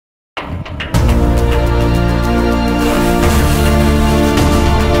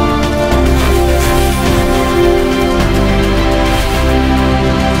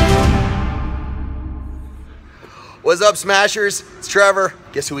What's up, Smashers? It's Trevor.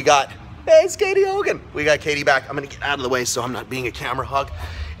 Guess who we got? Hey, it's Katie Hogan. We got Katie back. I'm gonna get out of the way so I'm not being a camera hog.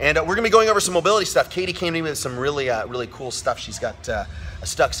 And we're gonna be going over some mobility stuff. Katie came to me with some really cool stuff. She's got a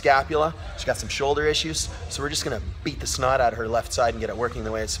stuck scapula. She's got some shoulder issues. So we're just gonna beat the snot out of her left side and get it working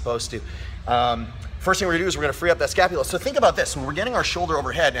the way it's supposed to. First thing we're gonna do is we're gonna free up that scapula. So think about this, when we're getting our shoulder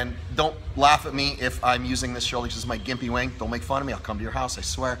overhead, and don't laugh at me if I'm using this shoulder, this is my gimpy wing. Don't make fun of me, I'll come to your house, I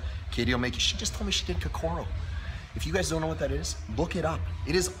swear. Katie will make you, she just told me she did Kokoro. If you guys don't know what that is, look it up.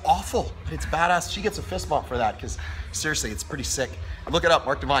 It is awful, but it's badass. She gets a fist bump for that, because seriously, it's pretty sick. Look it up,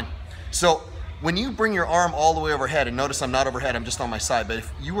 Mark Devine. So when you bring your arm all the way overhead, and notice I'm not overhead, I'm just on my side, but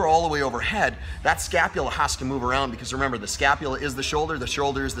if you were all the way overhead, that scapula has to move around, because remember, the scapula is the shoulder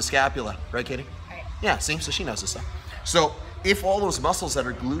is the scapula. Right, Katie? Right. Yeah, see, so she knows this stuff. So if all those muscles that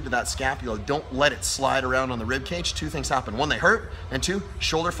are glued to that scapula don't let it slide around on the rib cage, two things happen. One, they hurt, and two,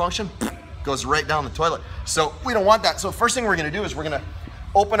 shoulder function goes right down the toilet. So we don't want that. So first thing we're gonna do is we're gonna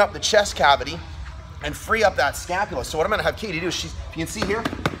open up the chest cavity and free up that scapula. So what I'm gonna have Katie do is, if you can see here,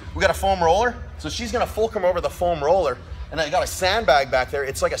 we got a foam roller. So she's gonna fulcrum over the foam roller, and I got a sandbag back there.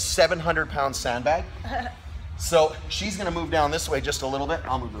 It's like a 700-pound sandbag. So she's gonna move down this way just a little bit.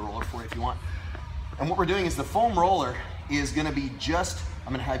 I'll move the roller for you if you want. And what we're doing is the foam roller is gonna be just,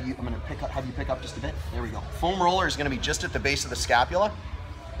 I'm gonna have you pick up just a bit. There we go. Foam roller is gonna be just at the base of the scapula.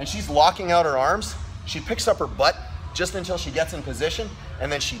 And she's locking out her arms. She picks up her butt just until she gets in position,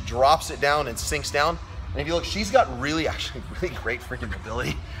 and then she drops it down and sinks down. And if you look, she's got really great freaking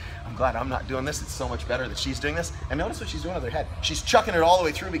mobility. I'm glad I'm not doing this. It's so much better that she's doing this. And notice what she's doing with her head. She's chucking it all the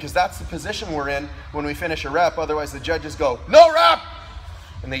way through, because that's the position we're in when we finish a rep. Otherwise the judges go, "No rep!"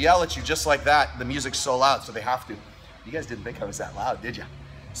 And they yell at you just like that. The music's so loud, so they have to. You guys didn't think I was that loud, did you?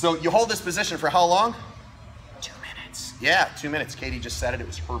 So you hold this position for how long? 2 minutes. Yeah, 2 minutes. Katie just said it. It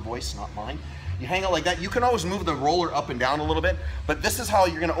was her voice, not mine. You hang out like that. You can always move the roller up and down a little bit, but this is how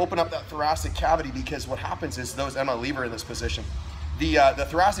you're gonna open up that thoracic cavity, because what happens is those, I'm gonna leave her in this position. The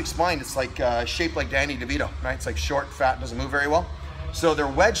thoracic spine, it's like shaped like Danny DeVito, right? It's like short, fat, doesn't move very well. So they're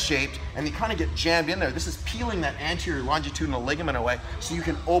wedge shaped, and they kind of get jammed in there. This is peeling that anterior longitudinal ligament away, so you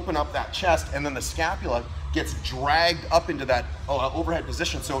can open up that chest, and then the scapula gets dragged up into that overhead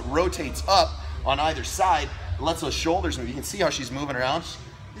position, so it rotates up on either side, lets those shoulders move. You can see how she's moving around.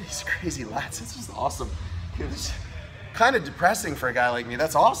 These crazy lats, it's just awesome. It's kind of depressing for a guy like me.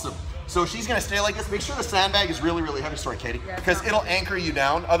 That's awesome. So she's gonna stay like this. Make sure the sandbag is really, really heavy. Sorry, Katie. Yeah, because it'll anchor you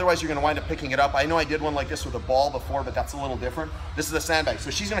down. Otherwise, you're gonna wind up picking it up. I know I did one like this with a ball before, but that's a little different. This is a sandbag. So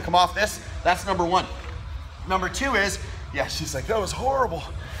she's gonna come off this. That's number one. Number two is, yeah, she's like, that was horrible.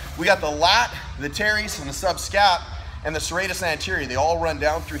 We got the lat, the teres, and the subscap, and the serratus anterior. They all run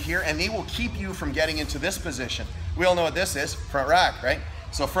down through here, and they will keep you from getting into this position. We all know what this is, front rack, right?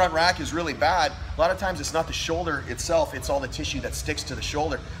 So front rack is really bad. A lot of times it's not the shoulder itself, it's all the tissue that sticks to the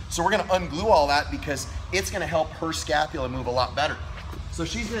shoulder. So we're gonna unglue all that, because it's gonna help her scapula move a lot better. So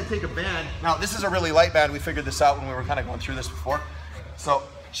she's gonna take a band. Now this is a really light band. We figured this out when we were kind of going through this before. So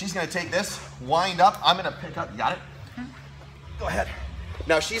she's gonna take this, wind up. I'm gonna pick up, you got it? Go ahead.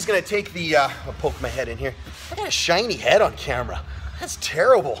 Now she's gonna take the, I'll poke my head in here. I got a shiny head on camera. That's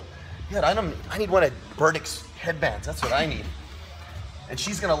terrible. Yeah, I need one of Burdick's headbands. That's what I need. And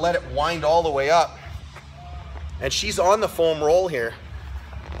she's gonna let it wind all the way up. And she's on the foam roll here.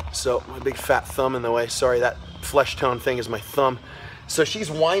 So my big fat thumb in the way. Sorry, that flesh tone thing is my thumb. So she's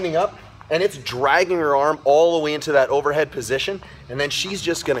winding up, and it's dragging her arm all the way into that overhead position. And then she's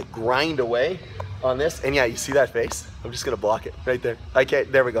just gonna grind away on this. And yeah, you see that face? I'm just gonna block it right there. I can't,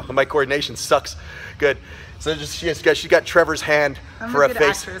 there we go. My coordination sucks. Good. So just she got Trevor's hand for a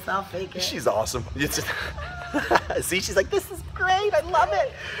face. Actress, I'll fake it. She's awesome. See, she's like, this is great, I love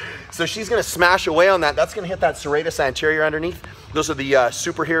it. So she's gonna smash away on that. That's gonna hit that serratus anterior underneath. Those are the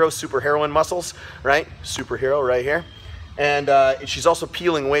superheroine muscles, right? Superhero right here. And she's also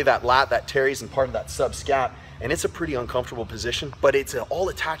peeling away that lat, that teres, and part of that subscap. And it's a pretty uncomfortable position, but it's all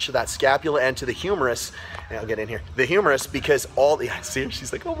attached to that scapula and to the humerus. And I'll get in here. The humerus, because see her?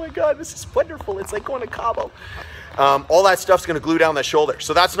 She's like, oh my God, this is wonderful. It's like going to Cabo. All that stuff's gonna glue down that shoulder.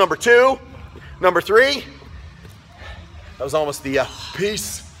 So that's number two. Number three, that was almost the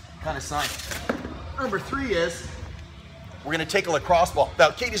peace kind of sign. Number three is, we're gonna take a lacrosse ball.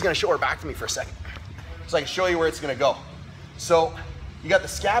 Now, Katie's gonna show her back to me for a second, so I can show you where it's gonna go. So, you got the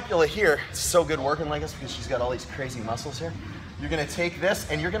scapula here. It's so good working like this, because she's got all these crazy muscles here. You're gonna take this,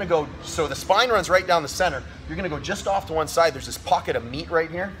 and you're gonna go, so the spine runs right down the center. You're gonna go just off to one side. There's this pocket of meat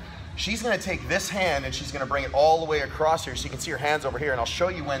right here. She's gonna take this hand, and she's gonna bring it all the way across here, so you can see her hands over here, and I'll show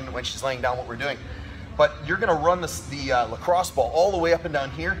you when she's laying down what we're doing. But you're gonna run the lacrosse ball all the way up and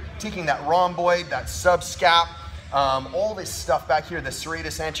down here, taking that rhomboid, that subscap, all this stuff back here, the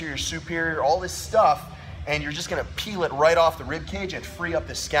serratus anterior superior, all this stuff, and you're just gonna peel it right off the rib cage and free up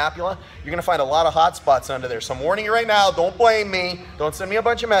the scapula. You're gonna find a lot of hot spots under there. So I'm warning you right now, don't blame me. Don't send me a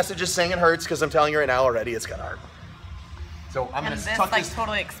bunch of messages saying it hurts, because I'm telling you right now already it's gonna hurt. So I'm gonna tuck this.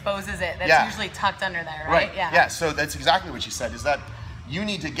 Totally exposes it. That's usually tucked under there, right? Yeah, so that's exactly what she said, is that you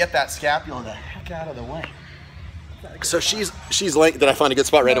need to get that scapula the heck out of the way. So she's like, did I find a good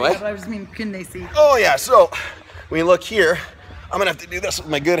spot right away? I just mean, can they see? Oh yeah, so when you look here, I'm gonna have to do this with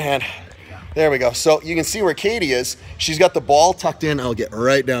my good hand. There we go. So you can see where Katie is. She's got the ball tucked in. I'll get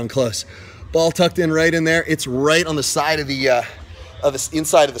right down close. Ball tucked in right in there. It's right on the side of the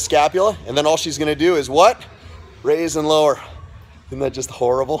inside of the scapula. And then all she's gonna do is what? Raise and lower. Isn't that just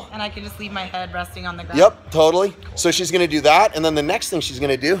horrible? And I can just leave my head resting on the ground. Yep, totally. So she's gonna do that. And then the next thing she's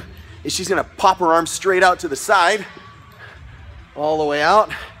gonna do is she's gonna pop her arm straight out to the side, all the way out.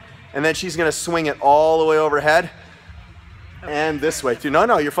 And then she's gonna swing it all the way overhead. And this way too.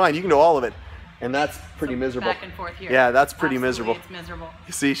 No, you're fine. You can do all of it. And that's pretty miserable. Back and forth here. Yeah, that's pretty Absolutely, miserable. It's miserable.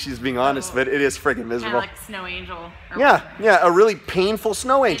 You see, she's being honest, but it is friggin' miserable. Kind of like snow angel. Yeah, a really painful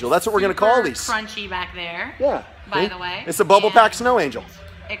snow angel. That's what we're gonna call these. Crunchy back there. Yeah. By the way. It's a bubble pack snow angel.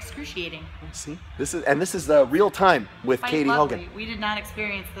 Excruciating. See, this is the real time with Katie Hogan. We did not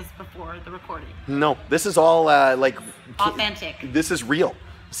experience this before the recording. No, this is all like authentic. This is real.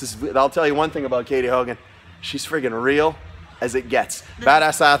 I'll tell you one thing about Katie Hogan. She's friggin' real as it gets.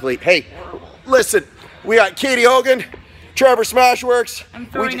 Badass athlete. Hey, listen, we got Katie Hogan, Trevor SmashweRx. I'm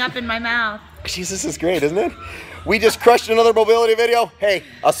throwing up in my mouth. Jesus, this is great, isn't it? We just crushed another mobility video. Hey,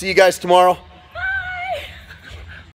 I'll see you guys tomorrow.